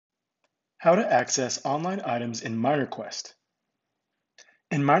How to access online items in MinerQuest.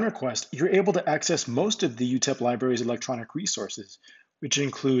 In MinerQuest, you're able to access most of the UTEP library's electronic resources, which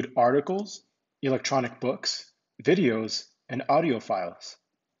include articles, electronic books, videos, and audio files.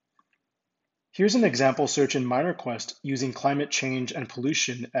 Here's an example search in MinerQuest using climate change and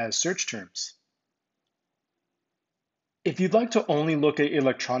pollution as search terms. If you'd like to only look at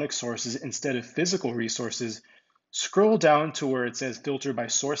electronic sources instead of physical resources, scroll down to where it says Filter by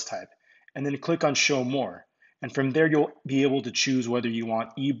Source Type, and then click on Show More. And from there, you'll be able to choose whether you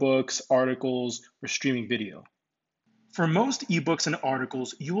want ebooks, articles, or streaming video. For most ebooks and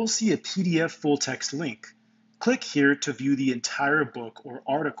articles, you will see a PDF full text link. Click here to view the entire book or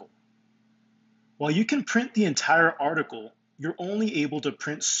article. While you can print the entire article, you're only able to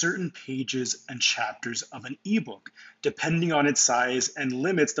print certain pages and chapters of an ebook, depending on its size and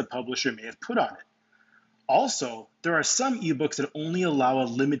limits the publisher may have put on it. Also, there are some ebooks that only allow a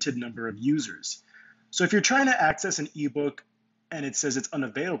limited number of users. So if you're trying to access an ebook and it says it's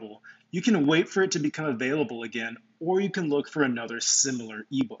unavailable, you can wait for it to become available again, or you can look for another similar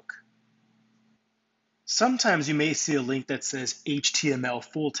ebook. Sometimes you may see a link that says HTML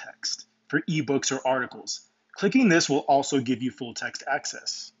full text for ebooks or articles. Clicking this will also give you full text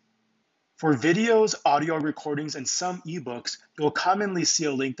access. For videos, audio recordings, and some ebooks, you'll commonly see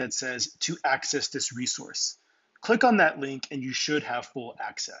a link that says to access this resource. Click on that link and you should have full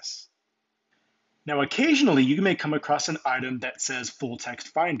access. Now, occasionally you may come across an item that says full text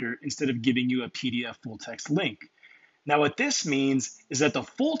finder instead of giving you a PDF full text link. Now, what this means is that the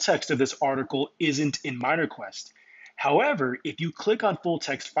full text of this article isn't in MinerQuest. However, if you click on Full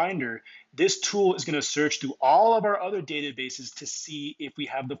Text Finder, this tool is going to search through all of our other databases to see if we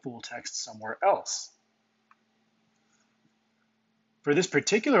have the full text somewhere else. For this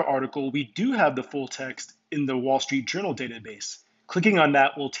particular article, we do have the full text in the Wall Street Journal database. Clicking on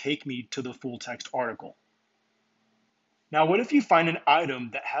that will take me to the full text article. Now, what if you find an item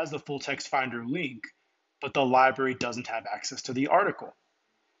that has the Full Text Finder link, but the library doesn't have access to the article?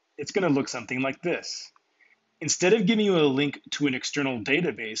 It's going to look something like this. Instead of giving you a link to an external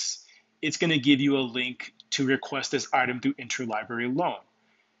database, it's going to give you a link to request this item through interlibrary loan.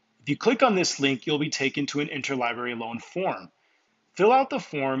 If you click on this link, you'll be taken to an interlibrary loan form. Fill out the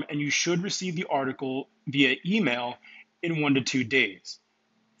form and you should receive the article via email in 1 to 2 days.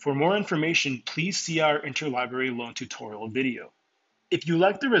 For more information, please see our interlibrary loan tutorial video. If you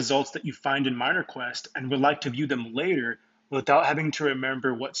like the results that you find in MinerQuest and would like to view them later, without having to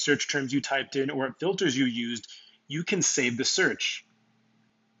remember what search terms you typed in or what filters you used, you can save the search.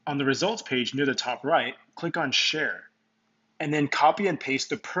 On the results page near the top right, click on Share, and then copy and paste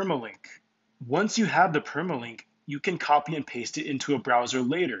the permalink. Once you have the permalink, you can copy and paste it into a browser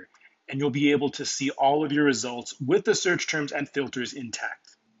later, and you'll be able to see all of your results with the search terms and filters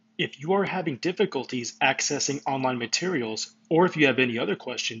intact. If you are having difficulties accessing online materials, or if you have any other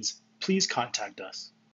questions, please contact us.